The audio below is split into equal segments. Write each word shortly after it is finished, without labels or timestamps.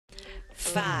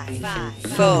5,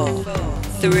 4,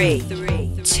 3,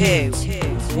 2,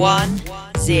 1,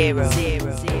 0.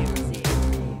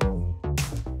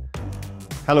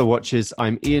 Hello Watchers,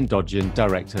 I'm Ian Dodgen,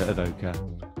 Director of OKRE.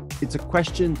 It's a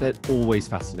question that always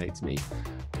fascinates me.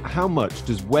 How much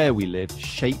does where we live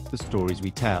shape the stories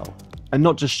we tell? And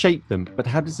not just shape them, but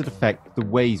how does it affect the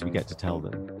ways we get to tell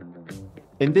them?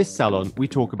 In this salon, we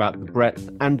talk about the breadth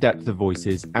and depth of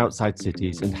voices outside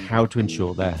cities and how to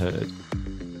ensure they're heard.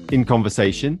 In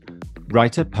conversation,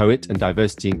 writer, poet and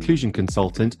diversity inclusion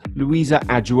consultant Louisa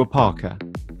Adjoa Parker,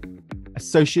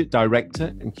 Associate Director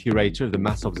and Curator of the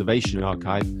Mass Observation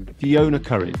Archive Fiona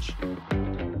Courage,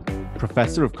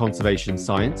 Professor of Conservation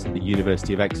Science at the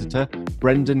University of Exeter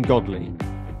Brendan Godley,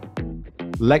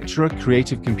 Lecturer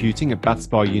Creative Computing at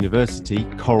Bath University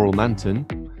Coral Manton,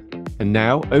 and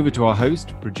now over to our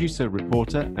host, producer,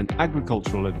 reporter and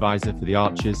agricultural advisor for the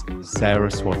Archers, Sara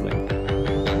Swadling.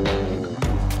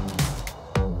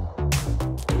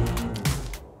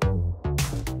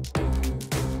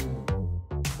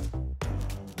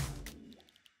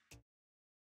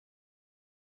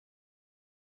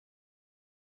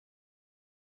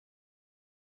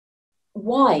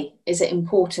 Why is it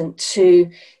important to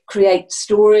create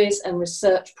stories and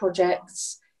research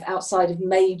projects outside of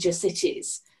major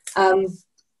cities?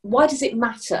 Why does it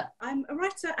matter? I'm a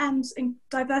writer and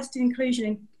diversity and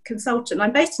inclusion consultant.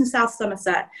 I'm based in South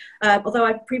Somerset, although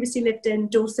I've previously lived in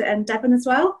Dorset and Devon as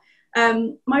well.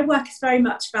 My work is very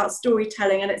much about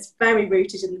storytelling and it's very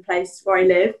rooted in the place where I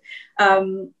live.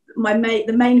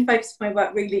 The main focus of my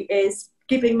work really is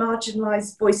giving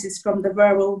marginalised voices from the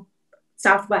rural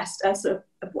Southwest a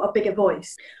bigger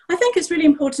voice. I think it's really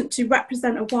important to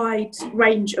represent a wide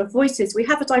range of voices. We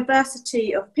have a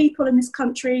diversity of people in this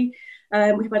country. We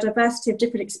have a diversity of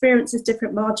different experiences,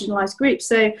 different marginalised groups.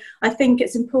 So I think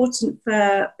it's important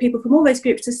for people from all those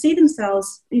groups to see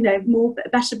themselves,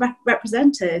 better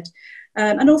represented.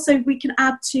 And also we can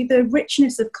add to the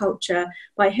richness of culture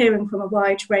by hearing from a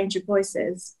wide range of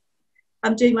voices.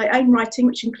 I'm doing my own writing,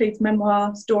 which includes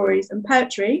memoir, stories and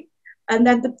poetry. And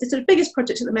then the sort of biggest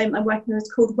project at the moment I'm working on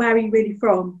is called Where Are You Really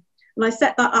From? And I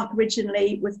set that up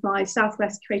originally with my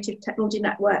Southwest Creative Technology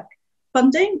Network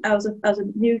funding. I was a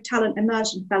new talent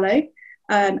immersion fellow,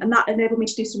 and that enabled me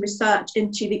to do some research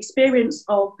into the experience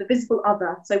of the visible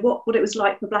other. So what it was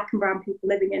like for Black and brown people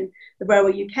living in the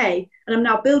rural UK. And I'm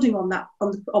now building on that,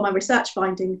 on my research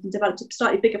findings, and developed a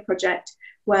slightly bigger project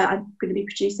where I'm going to be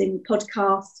producing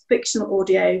podcasts, fictional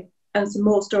audio, and some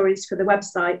more stories for the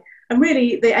website. And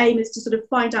really the aim is to sort of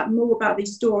find out more about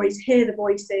these stories, hear the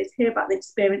voices, hear about the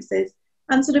experiences,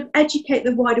 and sort of educate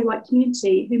the wider white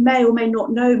community who may or may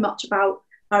not know much about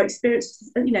our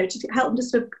experiences, to help them to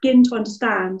sort of begin to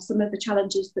understand some of the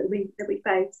challenges that we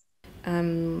face.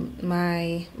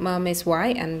 My mum is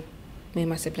white and me and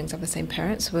my siblings have the same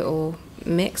parents. We're all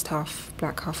mixed, half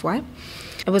black, half white.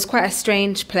 It was quite a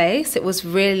strange place. It was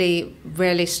really,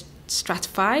 really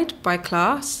stratified by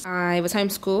class. I was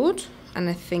homeschooled. And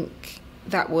I think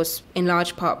that was in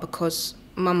large part because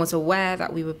Mum was aware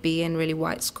that we would be in really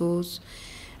white schools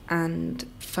and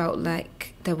felt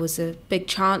like there was a big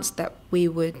chance that we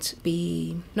would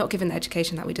be not given the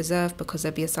education that we deserve because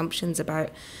there'd be assumptions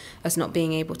about us not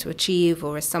being able to achieve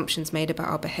or assumptions made about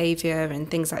our behaviour and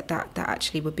things like that that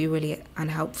actually would be really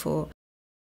unhelpful.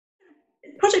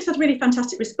 The project had a really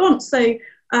fantastic response. So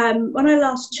when I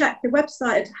last checked, the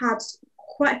website had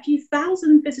quite a few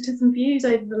thousand visitors and views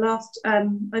over the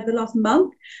last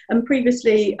month, and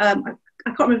previously I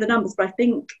can't remember the numbers, but I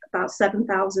think about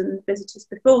 7,000 visitors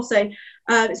before. So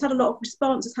it's had a lot of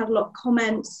response, it's had a lot of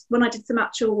comments. When I did some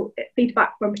actual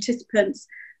feedback from participants,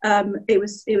 it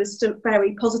was still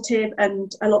very positive,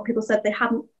 and a lot of people said they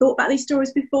hadn't thought about these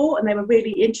stories before and they were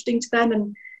really interesting to them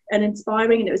and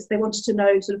inspiring, and they wanted to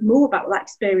know sort of more about that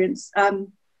experience.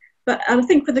 But I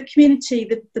think for the community,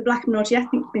 the Black and minority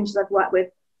ethnic communities I've worked with,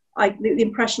 the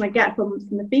impression I get from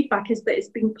the feedback is that it's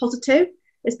been positive,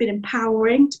 it's been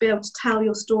empowering to be able to tell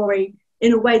your story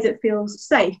in a way that feels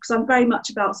safe, because I'm very much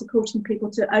about supporting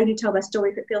people to only tell their story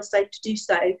if it feels safe to do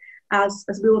so. As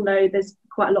we all know, there's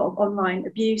quite a lot of online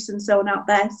abuse and so on out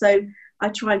there. So I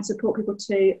try and support people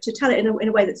to tell it in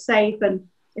a way that's safe, and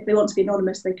if they want to be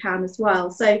anonymous, they can as well.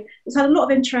 So it's had a lot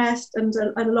of interest and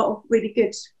a lot of really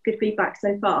good feedback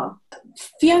so far.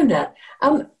 Fiona,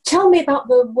 tell me about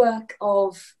the work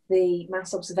of the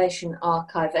Mass Observation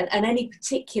Archive and any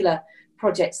particular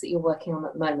projects that you're working on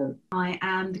at the moment. I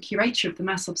am the curator of the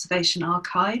Mass Observation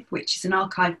Archive, which is an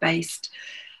archive based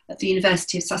at the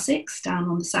University of Sussex down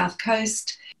on the south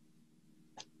coast.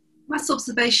 Mass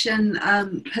Observation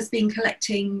has been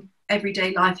collecting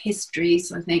everyday life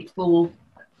histories, I think, for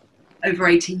over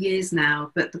 80 years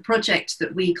now, but the project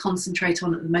that we concentrate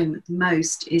on at the moment the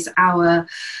most is our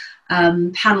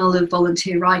panel of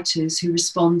volunteer writers who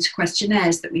respond to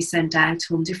questionnaires that we send out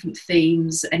on different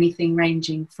themes, anything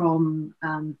ranging from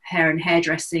hair and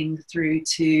hairdressing through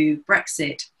to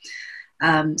Brexit.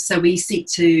 So we seek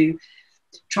to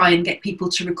try and get people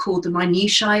to record the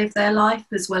minutiae of their life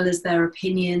as well as their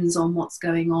opinions on what's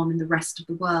going on in the rest of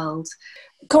the world.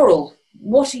 Coral,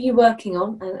 what are you working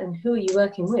on and who are you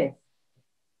working with?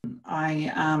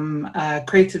 I am a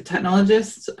creative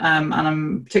technologist, and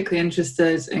I'm particularly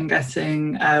interested in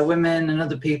getting women and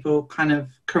other people kind of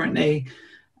currently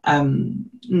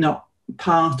not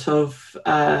part of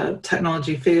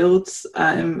technology fields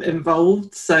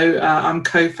involved. So I'm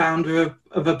co-founder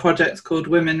of a project called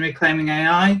Women Reclaiming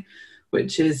AI,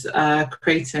 which is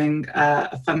creating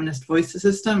a feminist voice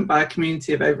assistant by a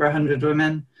community of over 100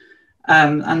 women.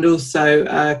 And also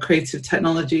a creative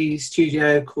technology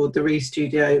studio called the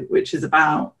Studio, which is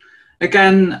about,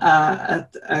 again, a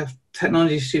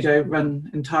technology studio run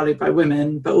entirely by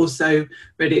women, but also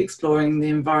really exploring the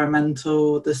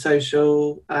environmental, the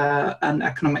social and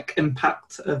economic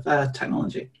impact of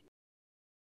technology.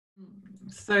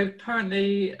 So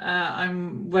currently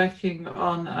I'm working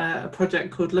on a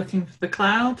project called Looking for the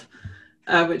Cloud,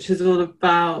 which is all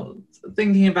about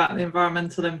thinking about the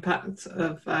environmental impact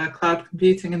of cloud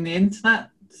computing and the internet.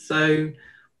 So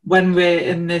when we're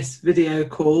in this video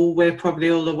call, we're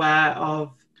probably all aware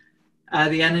of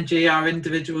the energy our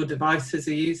individual devices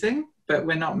are using, but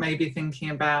we're not maybe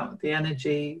thinking about the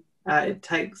energy it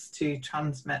takes to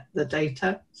transmit the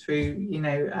data through,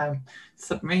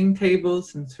 submarine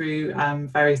cables and through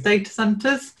various data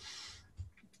centers.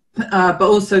 But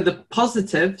also the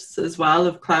positives as well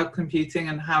of cloud computing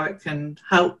and how it can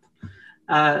help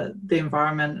the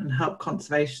environment and help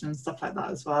conservation and stuff like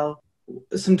that as well.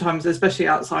 Sometimes, especially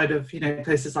outside of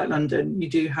places like London, you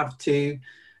do have to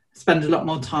spend a lot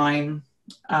more time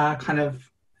kind of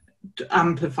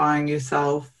amplifying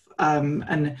yourself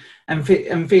and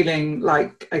feeling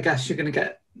like, I guess, you're going to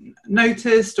get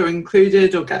noticed or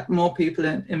included or get more people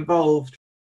involved.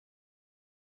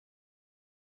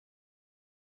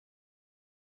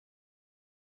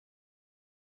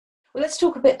 Well, let's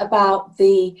talk a bit about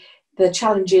the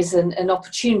challenges and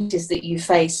opportunities that you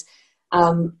face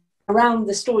around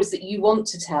the stories that you want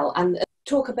to tell, and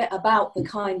talk a bit about the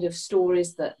kind of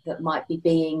stories that might be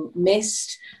being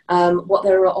missed, what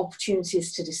there are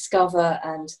opportunities to discover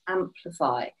and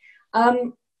amplify.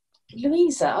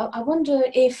 Louisa, I wonder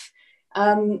if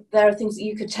there are things that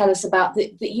you could tell us about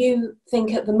that you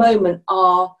think at the moment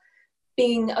are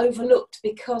being overlooked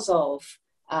because of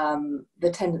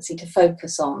the tendency to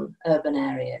focus on urban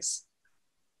areas.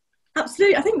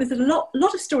 Absolutely. I think there's a lot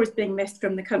of stories being missed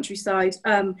from the countryside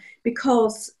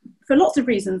because for lots of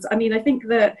reasons. I mean, I think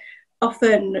that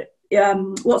often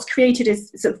what's created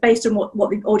is sort of based on what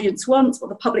the audience wants, what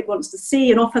the public wants to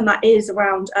see, and often that is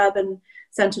around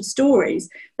urban-centred stories.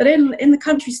 But in the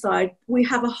countryside, we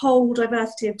have a whole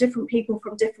diversity of different people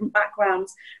from different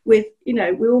backgrounds with,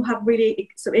 we all have really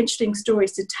sort of interesting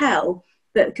stories to tell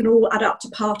that can all add up to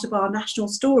part of our national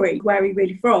story, where are we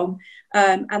really from?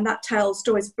 And that tells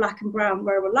stories of black and brown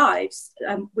rural lives,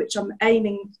 which I'm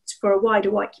aiming for a wider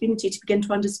white community to begin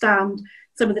to understand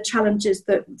some of the challenges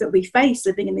that we face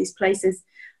living in these places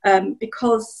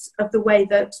because of the way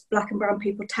that black and brown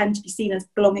people tend to be seen as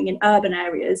belonging in urban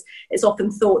areas. It's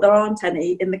often thought there aren't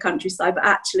any in the countryside, but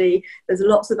actually there's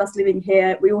lots of us living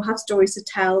here. We all have stories to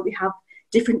tell. We have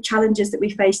different challenges that we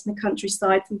face in the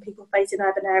countryside from people face in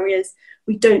urban areas.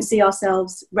 We don't see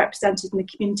ourselves represented in the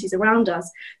communities around us.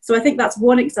 So I think that's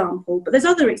one example, but there's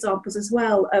other examples as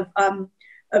well of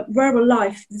rural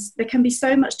life. There can be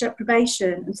so much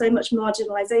deprivation and so much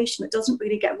marginalisation that doesn't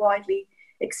really get widely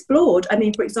explored. I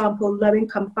mean, for example,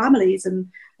 low-income families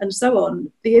and so on.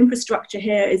 The infrastructure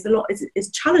here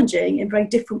is challenging in very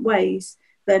different ways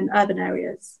than urban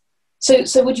areas.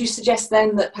 So would you suggest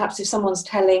then that perhaps if someone's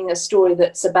telling a story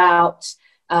that's about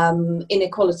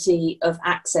inequality of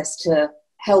access to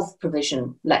health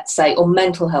provision, let's say, or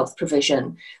mental health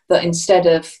provision, that instead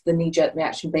of the knee-jerk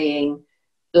reaction being,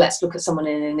 let's look at someone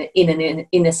in an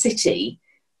inner city,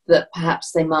 that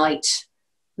perhaps they might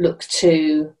look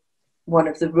to one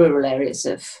of the rural areas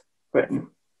of Britain?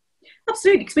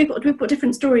 Absolutely, because we've got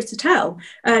different stories to tell.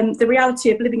 The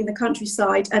reality of living in the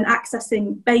countryside and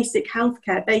accessing basic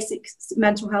healthcare, basic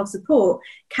mental health support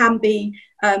can be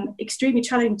extremely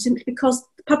challenging simply because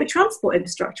the public transport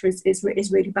infrastructure is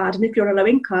really bad. And if you're a low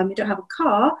income, you don't have a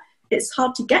car, it's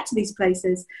hard to get to these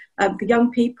places. For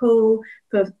young people,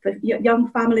 for young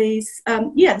families,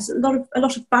 there's a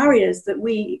lot of barriers that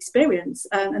we experience,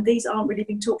 and these aren't really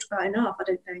being talked about enough, I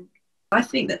don't think. I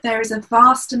think that there is a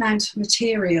vast amount of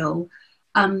material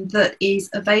that is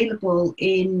available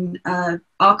in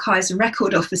archives and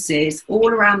record offices all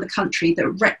around the country that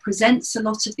represents a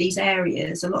lot of these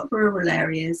areas, a lot of rural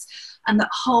areas, and that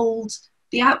hold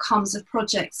the outcomes of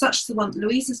projects such as the one that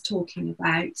Louisa's talking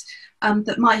about,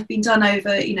 that might have been done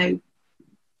over,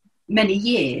 many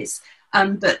years,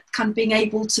 but kind of being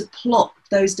able to plot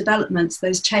those developments,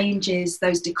 those changes,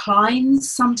 those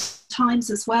declines sometimes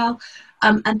as well.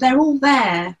 And they're all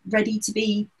there ready to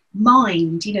be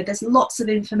mined. There's lots of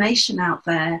information out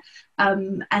there,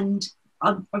 and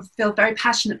I feel very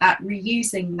passionate about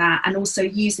reusing that and also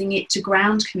using it to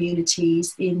ground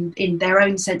communities in their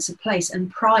own sense of place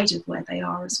and pride of where they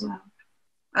are as well.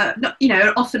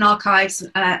 Often archives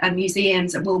and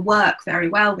museums will work very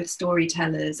well with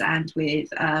storytellers and with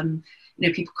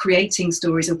people creating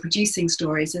stories or producing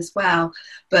stories as well.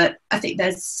 But I think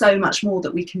there's so much more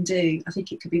that we can do. I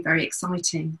think it could be very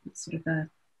exciting. It's sort of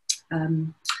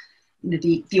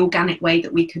the organic way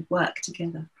that we could work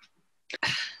together.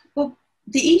 Well,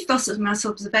 the ethos of mass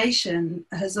observation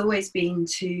has always been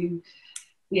to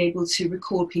be able to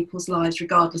record people's lives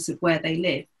regardless of where they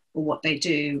live or what they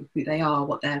do, who they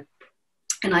are,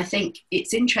 and I think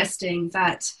it's interesting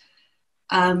that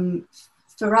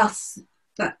for us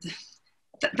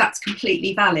that's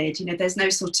completely valid. There's no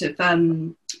sort of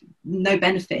no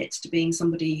benefit to being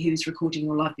somebody who's recording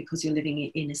your life because you're living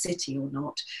in a city or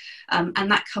not,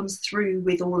 and that comes through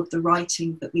with all of the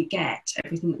writing that we get,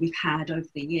 everything that we've had over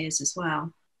the years as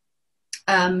well.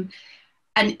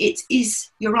 And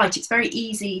you're right, it's very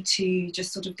easy to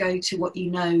just sort of go to what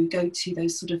go to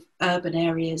those sort of urban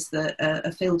areas that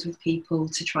are filled with people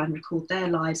to try and record their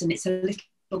lives, and it's a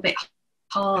little bit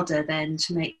harder then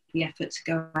to make the effort to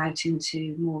go out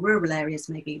into more rural areas,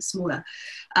 maybe smaller.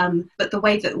 But the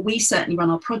way that we certainly run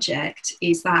our project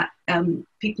is that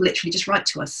people literally just write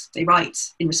to us. They write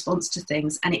in response to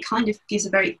things, and it kind of gives a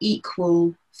very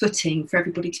equal footing for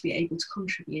everybody to be able to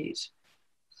contribute.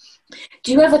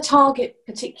 Do you ever target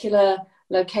particular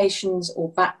locations or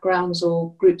backgrounds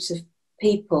or groups of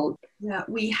people? Yeah,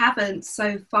 we haven't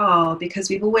so far, because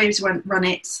we've always run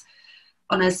it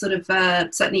on a sort of,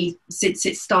 certainly since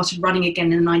it started running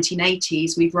again in the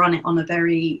 1980s, we've run it on a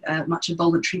very much a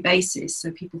voluntary basis.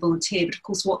 So people volunteer. But of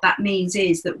course, what that means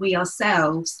is that we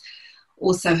ourselves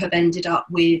also have ended up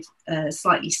with a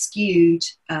slightly skewed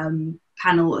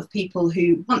panel of people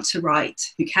who want to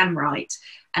write, who can write.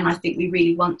 And I think we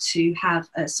really want to have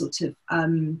a sort of,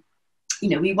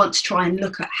 we want to try and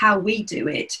look at how we do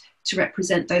it to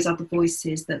represent those other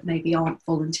voices that maybe aren't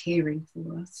volunteering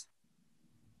for us.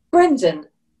 Brendan,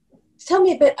 tell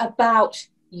me a bit about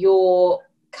your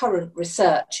current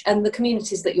research and the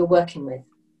communities that you're working with.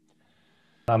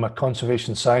 I'm a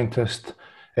conservation scientist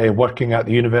working at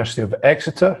the University of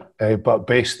Exeter, but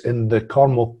based in the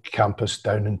Cornwall campus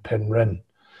down in Penryn.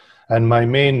 And my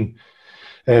main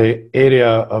area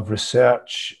of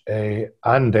research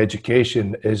and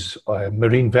education is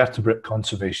marine vertebrate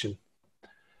conservation.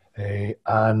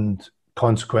 And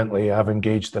consequently, I've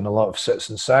engaged in a lot of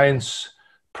citizen science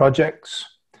projects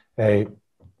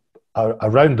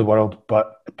around the world,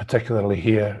 but particularly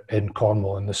here in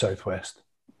Cornwall in the southwest.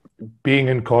 Being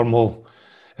in Cornwall,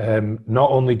 not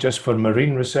only just for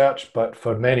marine research, but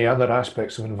for many other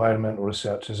aspects of environmental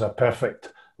research, is a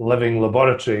perfect living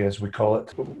laboratory, as we call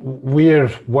it.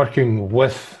 We're working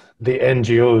with the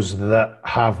NGOs that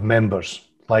have members,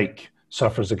 like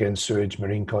Surfers Against Sewage,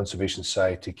 Marine Conservation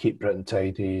Society, Keep Britain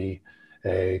Tidy,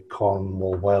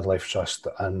 Cornwall Wildlife Trust,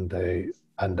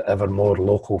 and ever more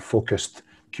local focused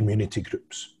community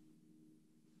groups.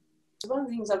 One of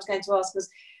the things I was going to ask was,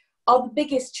 are the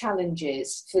biggest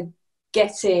challenges for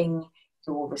getting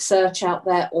your research out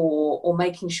there or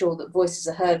making sure that voices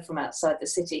are heard from outside the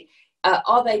city,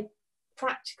 are they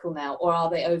practical now, or are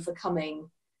they overcoming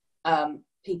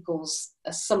people's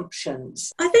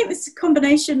assumptions? I think it's a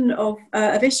combination of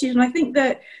issues, and I think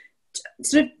that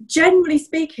sort of generally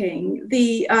speaking,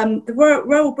 the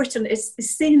rural Britain is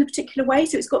seen in a particular way,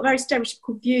 so it's got a very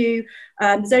stereotypical view.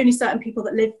 There's only certain people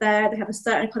that live there, they have a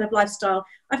certain kind of lifestyle.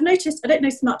 I've noticed, I don't know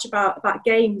so much about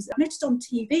games, I've noticed on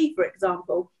TV, for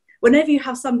example, whenever you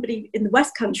have somebody in the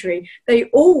West Country, they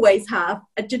always have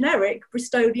a generic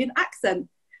Bristolian accent.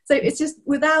 So it's just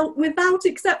without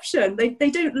exception. They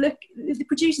don't look, the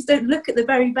producers don't look at the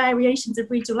very variations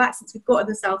of regional accents we've got in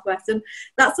the Southwest, and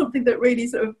that's something that really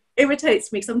sort of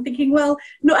irritates me. So I'm thinking, well,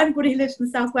 not everybody who lives in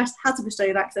the Southwest has a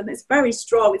Bristolian accent. It's very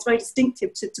strong, it's very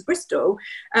distinctive to Bristol.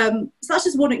 So that's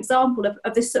just one example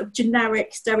of this sort of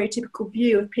generic, stereotypical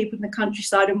view of people in the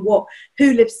countryside and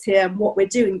who lives here and what we're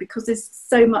doing, because there's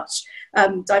so much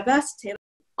diversity.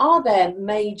 Are there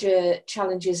major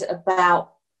challenges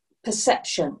about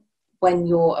perception when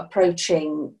you're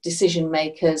approaching decision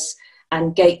makers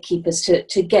and gatekeepers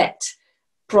to get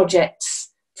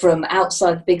projects from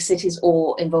outside the big cities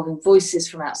or involving voices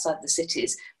from outside the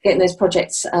cities, getting those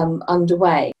projects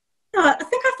underway? Yeah, I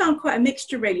think I found quite a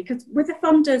mixture really, because with the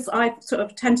funders I've sort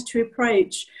of tended to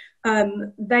approach,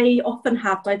 they often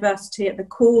have diversity at the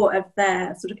core of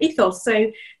their sort of ethos.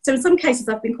 So in some cases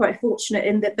I've been quite fortunate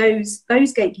in that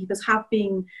those gatekeepers have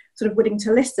been sort of willing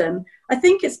to listen. I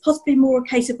think it's possibly more a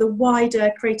case of the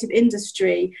wider creative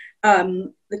industry.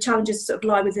 The challenges sort of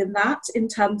lie within that in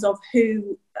terms of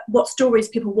what stories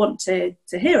people want to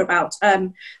hear about.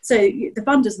 So the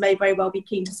funders may very well be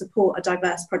keen to support a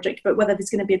diverse project, but whether there's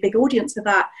going to be a big audience for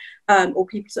that, or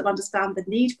people sort of understand the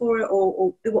need for it,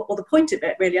 or the point of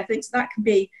it, really, I think so that can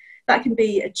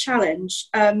be a challenge.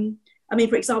 I mean,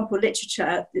 for example,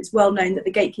 literature, it's well known that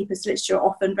the gatekeepers to literature are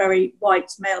often very white,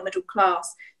 male, middle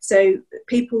class. So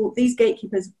these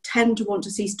gatekeepers tend to want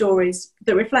to see stories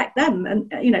that reflect them. And,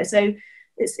 so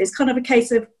it's kind of a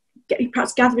case of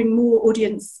perhaps gathering more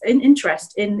audience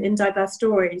interest in diverse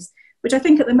stories, which I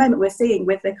think at the moment we're seeing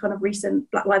with the kind of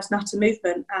recent Black Lives Matter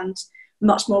movement and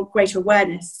much more greater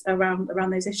awareness around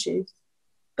those issues.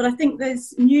 But I think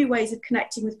there's new ways of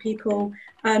connecting with people.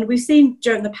 And we've seen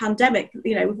during the pandemic,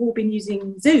 we've all been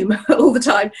using Zoom all the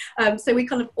time. So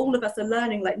all of us are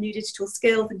learning like new digital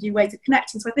skills and new ways of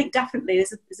connecting. So I think definitely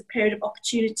there's a period of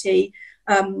opportunity,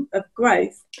 of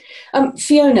growth.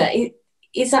 Fiona,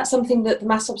 is that something that the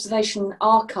Mass Observation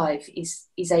Archive is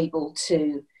able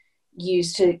to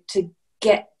use to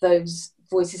get those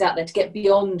voices out there, to get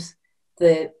beyond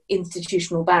the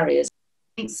institutional barriers?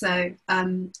 I think so.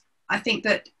 I think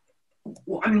that,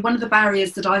 one of the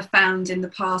barriers that I've found in the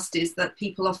past is that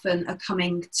people often are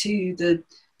coming to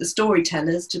the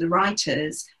storytellers, to the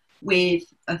writers, with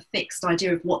a fixed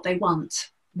idea of what they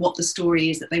want, what the story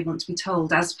is that they want to be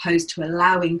told, as opposed to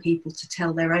allowing people to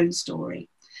tell their own story.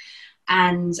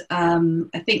 And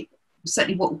I think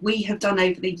certainly what we have done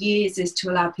over the years is to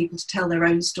allow people to tell their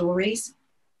own stories.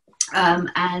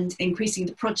 And increasing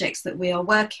the projects that we are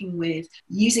working with,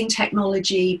 using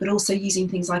technology, but also using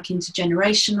things like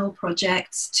intergenerational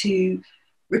projects to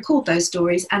record those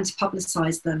stories and to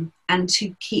publicise them and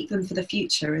to keep them for the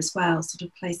future as well, sort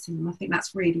of placing them. I think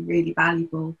that's really, really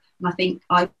valuable. And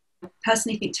I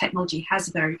personally think technology has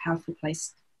a very powerful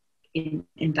place in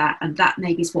that, and that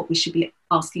maybe is what we should be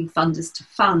asking funders to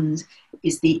fund,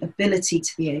 is the ability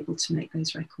to be able to make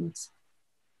those records.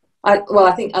 I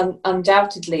think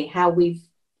undoubtedly how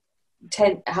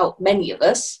many of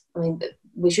us,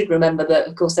 we should remember that,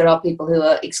 of course, there are people who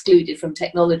are excluded from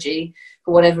technology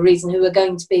for whatever reason, who are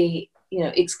going to be,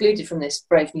 excluded from this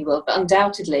brave new world. But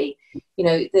undoubtedly,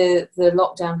 the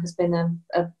lockdown has been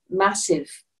a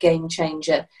massive game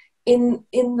changer in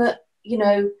that,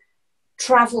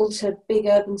 travel to big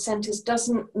urban centres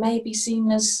doesn't maybe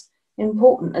seem as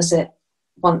important as it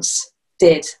once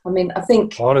did. I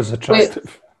think... Or as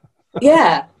attractive.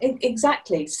 Yeah,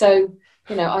 exactly. So,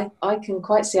 I can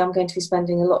quite see I'm going to be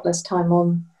spending a lot less time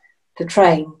on the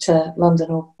train to London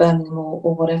or Birmingham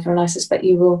or whatever, and I suspect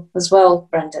you will as well,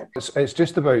 Brendan. It's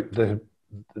just about the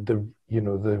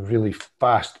really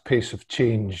fast pace of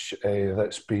change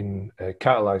that's been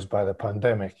catalysed by the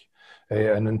pandemic.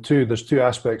 And then there's two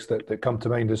aspects that come to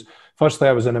mind. Is firstly,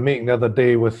 I was in a meeting the other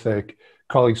day with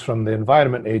colleagues from the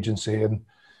Environment Agency, and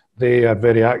they are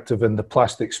very active in the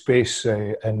plastic space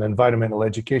and environmental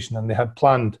education, and they had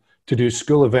planned to do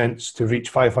school events to reach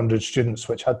 500 students,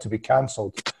 which had to be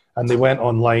cancelled. And they went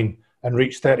online and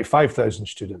reached 35,000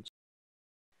 students.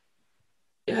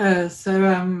 Yeah,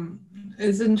 so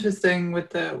it's interesting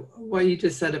with what you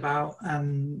just said about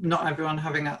not everyone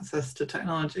having access to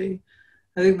technology.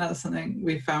 I think that's something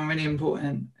we found really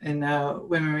important in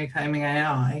Women Reclaiming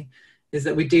AI, is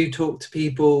that we do talk to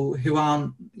people who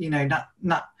aren't,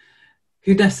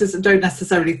 who don't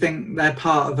necessarily think they're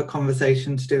part of a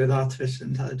conversation to do with artificial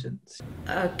intelligence.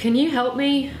 Can you help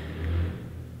me?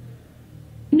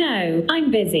 No,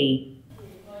 I'm busy.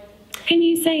 Can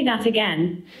you say that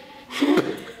again?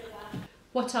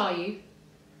 What are you?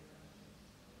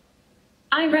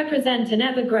 I represent an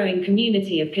ever-growing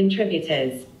community of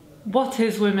contributors. What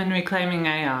is Women Reclaiming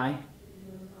AI?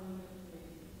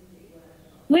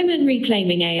 Women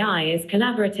Reclaiming AI is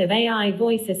collaborative AI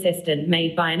voice assistant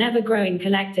made by an ever-growing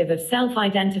collective of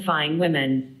self-identifying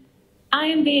women. I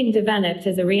am being developed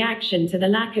as a reaction to the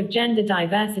lack of gender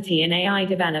diversity in AI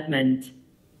development.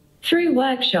 Through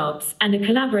workshops and a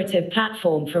collaborative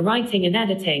platform for writing and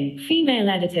editing, female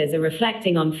editors are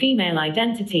reflecting on female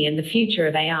identity and the future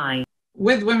of AI.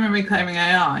 with Women Reclaiming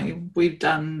AI, we've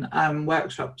done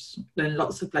workshops in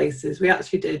lots of places. We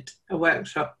actually did a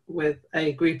workshop with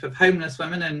a group of homeless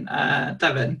women in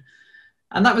Devon.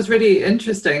 And that was really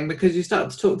interesting because you start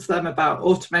to talk to them about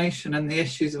automation and the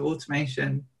issues of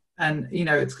automation. And, you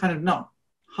know, it's kind of not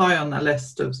high on the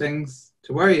list of things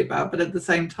to worry about, but at the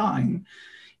same time,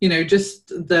 you know, just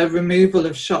the removal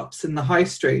of shops in the high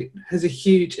street has a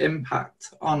huge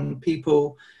impact on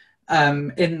people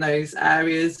in those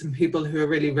areas, and people who are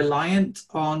really reliant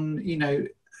on, you know,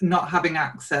 not having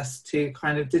access to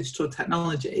kind of digital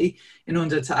technology in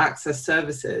order to access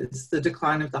services. The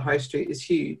decline of the high street is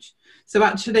huge. So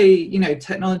actually, you know,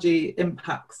 technology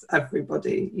impacts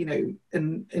everybody, you know,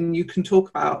 and you can talk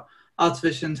about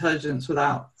artificial intelligence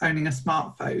without owning a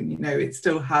smartphone, you know, it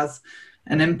still has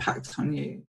an impact on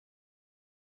you.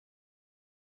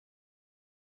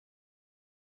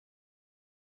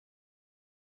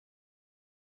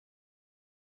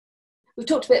 We've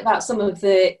talked a bit about some of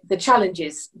the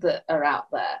challenges that are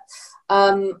out there.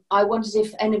 I wondered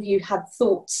if any of you had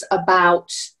thoughts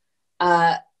about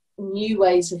new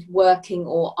ways of working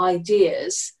or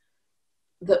ideas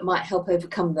that might help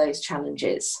overcome those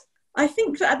challenges. I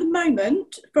think that at the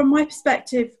moment, from my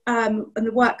perspective and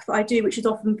the work that I do, which is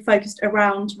often focused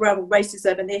around rural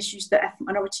racism and the issues that ethnic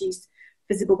minorities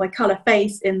visible by colour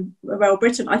face in rural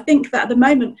Britain, I think that at the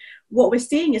moment what we're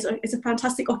seeing is a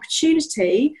fantastic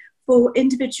opportunity for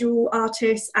individual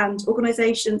artists and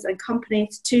organisations and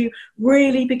companies to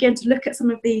really begin to look at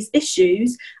some of these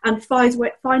issues and find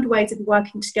ways of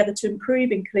working together to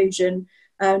improve inclusion,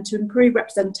 to improve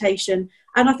representation.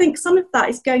 And I think some of that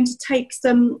is going to take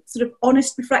some sort of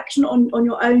honest reflection on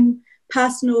your own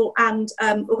personal and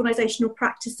organisational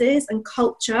practices and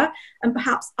culture, and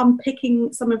perhaps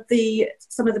unpicking some of the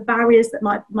barriers that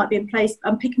might be in place,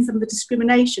 unpicking some of the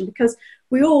discrimination, because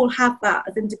we all have that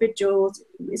as individuals.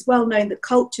 It's well known that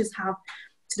cultures have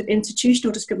sort of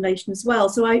institutional discrimination as well.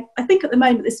 So I think at the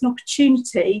moment there's an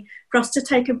opportunity for us to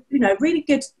take a really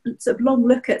good sort of long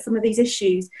look at some of these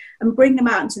issues and bring them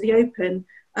out into the open,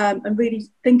 and really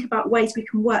think about ways we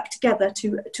can work together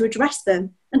to address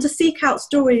them, and to seek out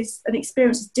stories and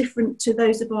experiences different to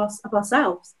those of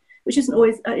ourselves, which isn't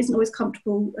always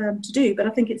comfortable to do, but I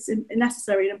think it's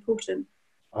necessary and important.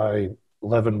 I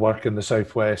live and work in the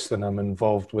Southwest, and I'm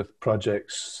involved with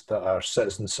projects that are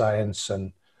citizen science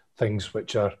and things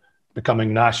which are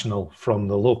becoming national from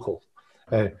the local.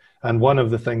 And one of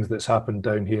the things that's happened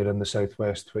down here in the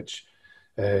Southwest, which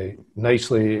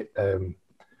nicely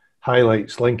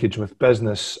highlights linkage with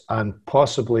business and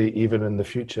possibly even in the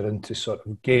future into sort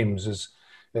of games, is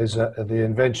the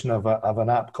invention of an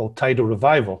app called Tidal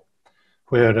Revival,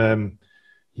 where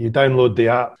you download the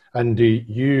app and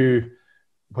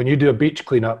when you do a beach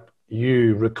cleanup,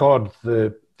 you record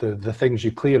the things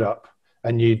you clear up,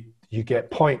 and you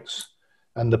get points,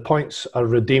 and the points are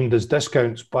redeemed as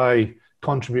discounts by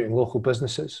contributing local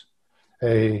businesses.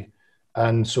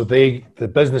 And so the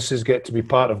businesses get to be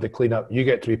part of the cleanup, you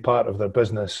get to be part of their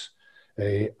business.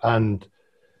 And,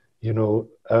 you know,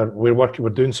 we're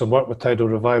doing some work with Tidal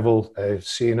Revival,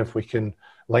 seeing if we can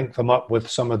link them up with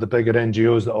some of the bigger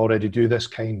NGOs that already do this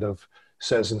kind of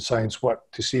citizen science work,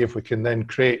 to see if we can then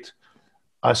create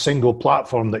a single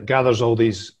platform that gathers all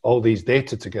these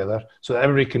data together so that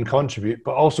everybody can contribute,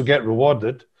 but also get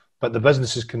rewarded, but the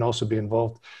businesses can also be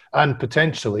involved. And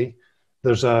potentially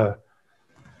there's the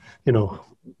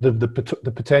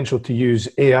potential to use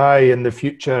AI in the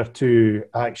future to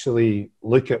actually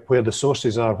look at where the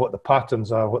sources are, what the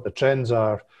patterns are, what the trends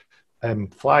are,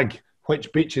 flag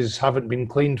which beaches haven't been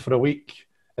cleaned for a week,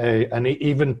 and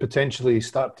even potentially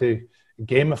start to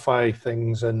gamify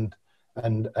things and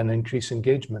increase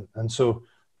engagement. And so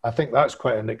I think that's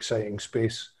quite an exciting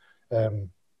space,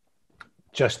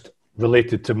 just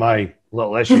related to my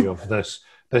little issue of this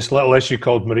little issue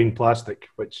called marine plastic,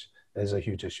 which is a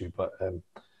huge issue. But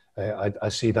I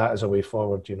see that as a way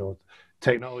forward, you know,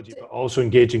 technology, but also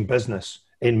engaging business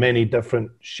in many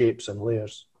different shapes and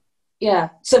layers. Yeah,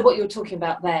 so what you're talking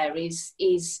about there is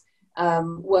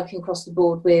working across the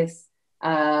board with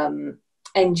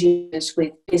NGOs,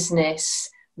 with business,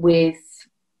 with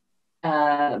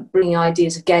bringing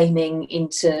ideas of gaming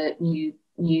into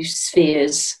new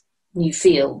spheres, new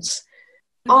fields.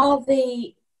 Are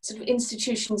the sort of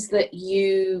institutions that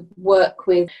you work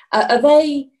with, are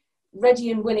they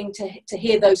ready and willing to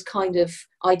hear those kind of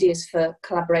ideas for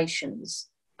collaborations?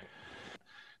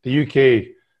 The UK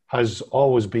has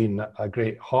always been a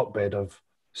great hotbed of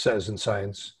citizen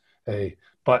science,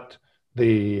 but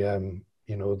the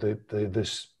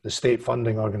state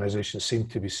funding organisations seem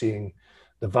to be seeing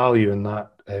the value in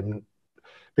that,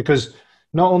 because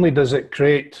not only does it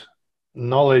create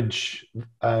knowledge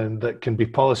that can be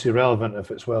policy relevant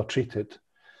if it's well treated.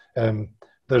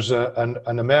 There's an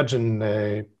emerging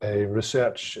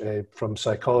research from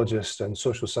psychologists and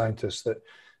social scientists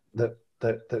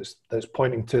that's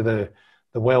pointing to the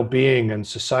well-being and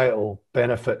societal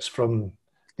benefits from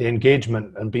the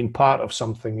engagement and being part of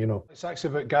something. It's actually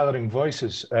about gathering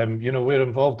voices. We're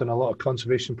involved in a lot of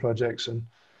conservation projects,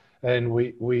 and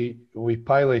we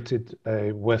piloted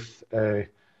with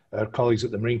our colleagues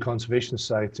at the Marine Conservation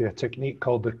Society a technique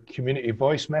called the community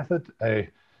voice method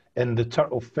in the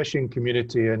turtle fishing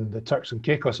community in the Turks and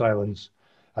Caicos Islands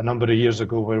a number of years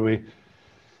ago, where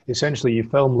you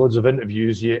film loads of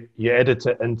interviews, you edit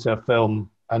it into a film,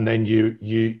 and then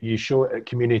you show it at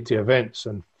community events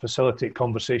and facilitate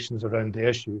conversations around the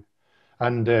issue.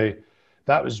 And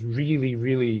that was really,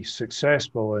 really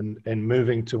successful in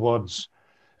moving towards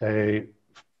the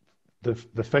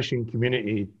fishing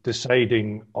community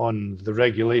deciding on the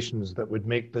regulations that would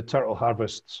make the turtle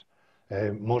harvests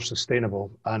more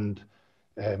sustainable. And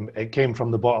it came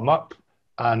from the bottom up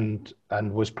and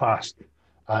was passed.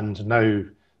 And now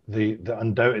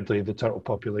undoubtedly the turtle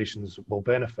populations will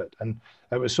benefit. And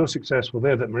it was so successful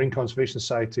there that Marine Conservation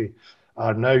Society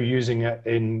are now using it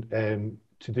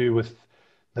to do with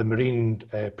the marine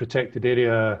protected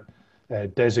area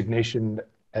designation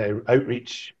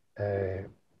outreach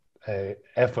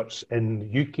efforts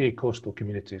in UK coastal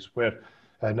communities,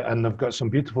 and they've got some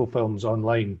beautiful films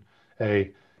online,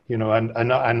 and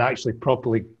actually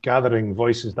properly gathering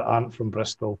voices that aren't from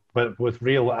Bristol, but with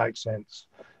real accents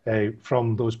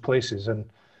from those places. And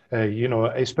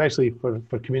especially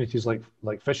for communities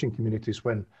like fishing communities,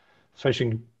 when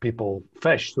fishing people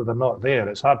fish, so they're not there,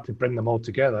 it's hard to bring them all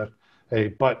together.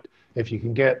 But if you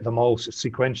can get them all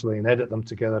sequentially and edit them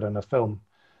together in a film,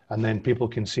 and then people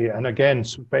can see it. And again,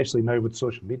 especially now with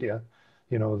social media,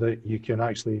 that you can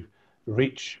actually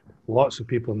reach lots of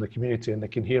people in the community, and they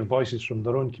can hear voices from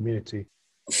their own community.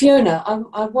 Fiona,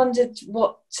 I wondered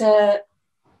what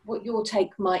your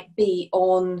take might be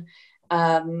on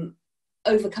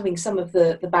overcoming some of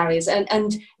the barriers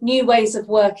and new ways of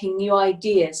working, new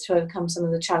ideas to overcome some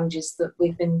of the challenges that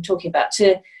we've been talking about,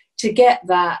 to get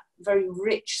that very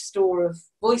rich store of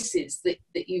voices that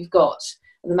you've got,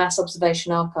 the Mass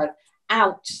Observation Archive,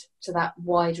 out to that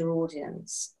wider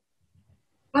audience.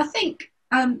 I think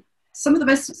some of the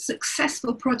most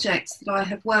successful projects that I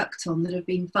have worked on that have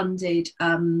been funded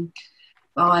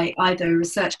by either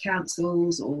research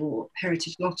councils or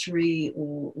Heritage Lottery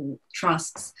or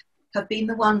trusts have been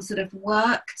the ones that have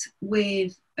worked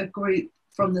with a group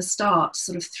from the start,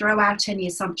 sort of throw out any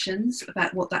assumptions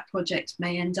about what that project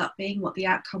may end up being, what the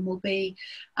outcome will be,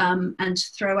 and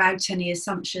throw out any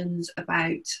assumptions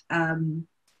about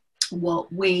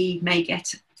what we may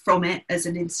get from it as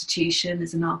an institution,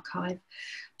 as an archive.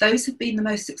 Those have been the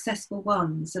most successful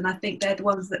ones, and I think they're the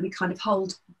ones that we kind of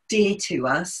hold dear to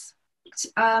us.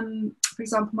 For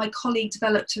example, my colleague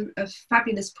developed a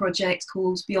fabulous project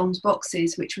called Beyond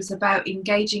Boxes, which was about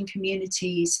engaging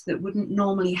communities that wouldn't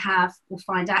normally have or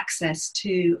find access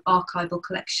to archival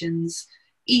collections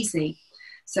easy.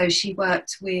 So she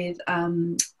worked with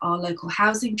our local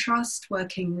housing trust,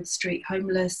 working with street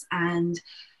homeless and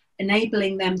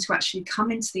enabling them to actually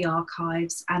come into the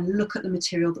archives and look at the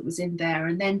material that was in there,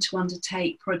 and then to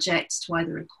undertake projects to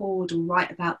either record or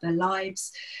write about their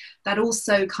lives. That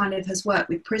also kind of has worked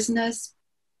with prisoners,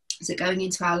 so going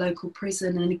into our local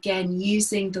prison and again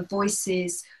using the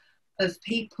voices of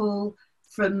people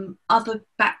from other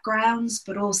backgrounds,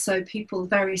 but also people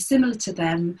very similar to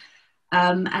them,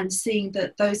 and seeing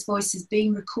that those voices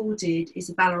being recorded is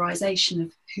a valorisation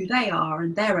of who they are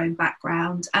and their own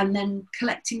background, and then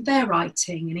collecting their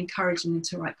writing and encouraging them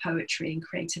to write poetry and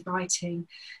creative writing,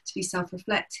 to be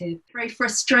self-reflective. Very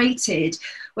frustrated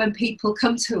when people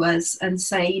come to us and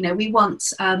say, we want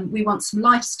some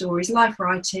life stories, life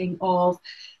writing of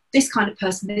this kind of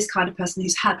person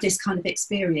who's had this kind of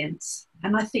experience.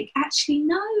 And I think, actually,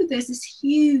 no, there's this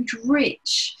huge,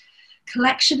 rich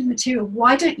collection of material.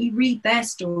 Why don't you read their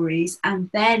stories and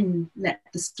then let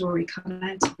the story come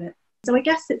out of it? So I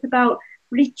guess it's about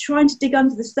really trying to dig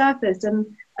under the surface and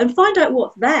find out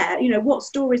what's there, what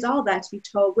stories are there to be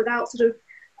told without sort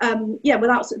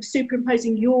of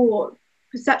superimposing your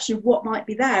perception of what might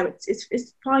be there.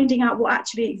 It's finding out what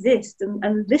actually exists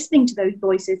and listening to those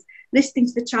voices, listening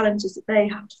to the challenges that they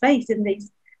have to face in these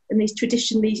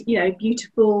traditionally,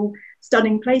 beautiful,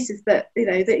 stunning places that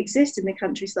exist in the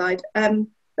countryside.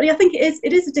 But I think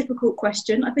it is a difficult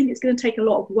question. I think it's going to take a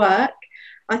lot of work.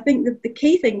 I think that the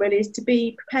key thing really is to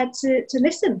be prepared to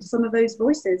listen to some of those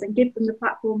voices and give them the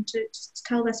platform to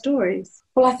tell their stories.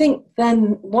 Well, I think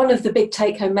then one of the big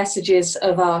take-home messages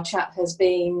of our chat has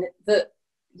been that,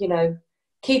 you know,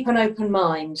 keep an open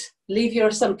mind, leave your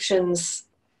assumptions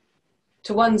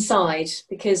to one side,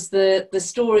 because the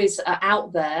stories are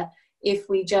out there if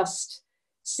we just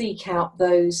seek out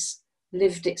those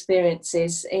lived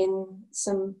experiences in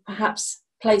some perhaps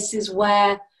places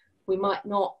where we might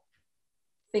not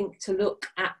think to look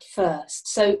at first.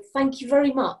 So thank you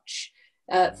very much,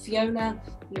 Fiona,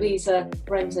 Louisa,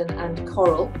 Brendan and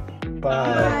Coral.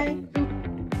 Bye.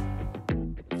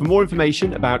 For more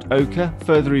information about OKRE,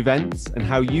 further events and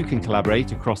how you can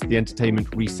collaborate across the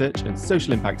entertainment, research and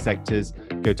social impact sectors,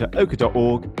 go to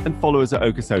okre.org and follow us at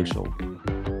OKRE Social.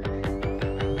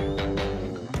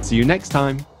 See you next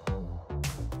time.